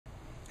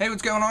Hey,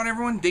 what's going on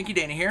everyone? Dinky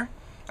Danny here.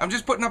 I'm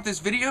just putting up this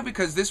video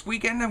because this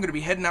weekend I'm going to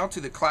be heading out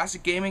to the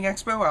Classic Gaming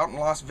Expo out in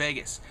Las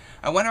Vegas.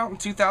 I went out in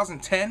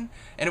 2010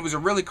 and it was a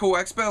really cool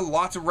expo,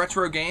 lots of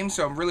retro games,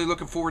 so I'm really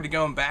looking forward to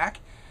going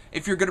back.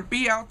 If you're going to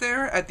be out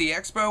there at the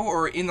expo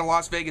or in the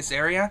Las Vegas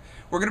area,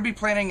 we're going to be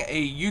planning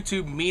a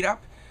YouTube meetup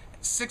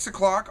at 6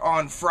 o'clock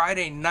on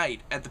Friday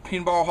night at the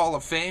Pinball Hall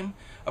of Fame.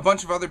 A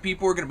bunch of other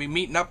people are going to be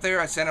meeting up there.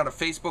 I sent out a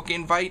Facebook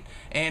invite,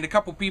 and a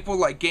couple people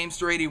like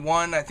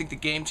Gamester81, I think the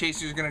Game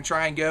Chaser is going to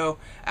try and go,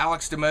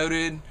 Alex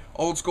Demoted,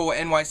 Old School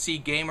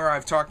NYC Gamer,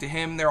 I've talked to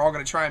him, they're all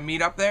going to try and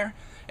meet up there.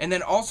 And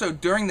then also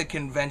during the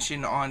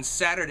convention on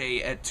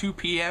Saturday at 2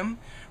 p.m.,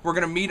 we're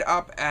going to meet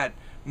up at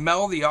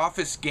Mel the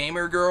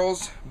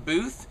OfficeGamerGirls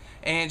booth,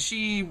 and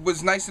she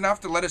was nice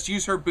enough to let us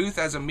use her booth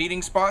as a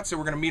meeting spot, so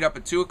we're going to meet up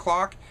at 2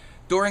 o'clock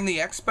during the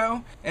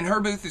expo, and her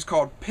booth is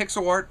called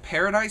Pixel Art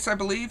Paradise, I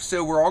believe,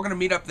 so we're all going to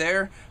meet up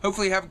there,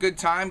 hopefully have a good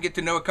time, get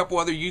to know a couple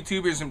other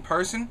YouTubers in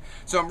person.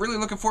 So I'm really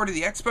looking forward to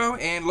the expo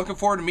and looking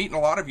forward to meeting a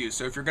lot of you.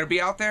 So if you're going to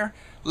be out there,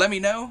 let me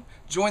know,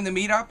 join the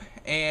meetup,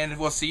 and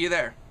we'll see you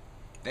there.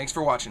 Thanks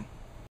for watching.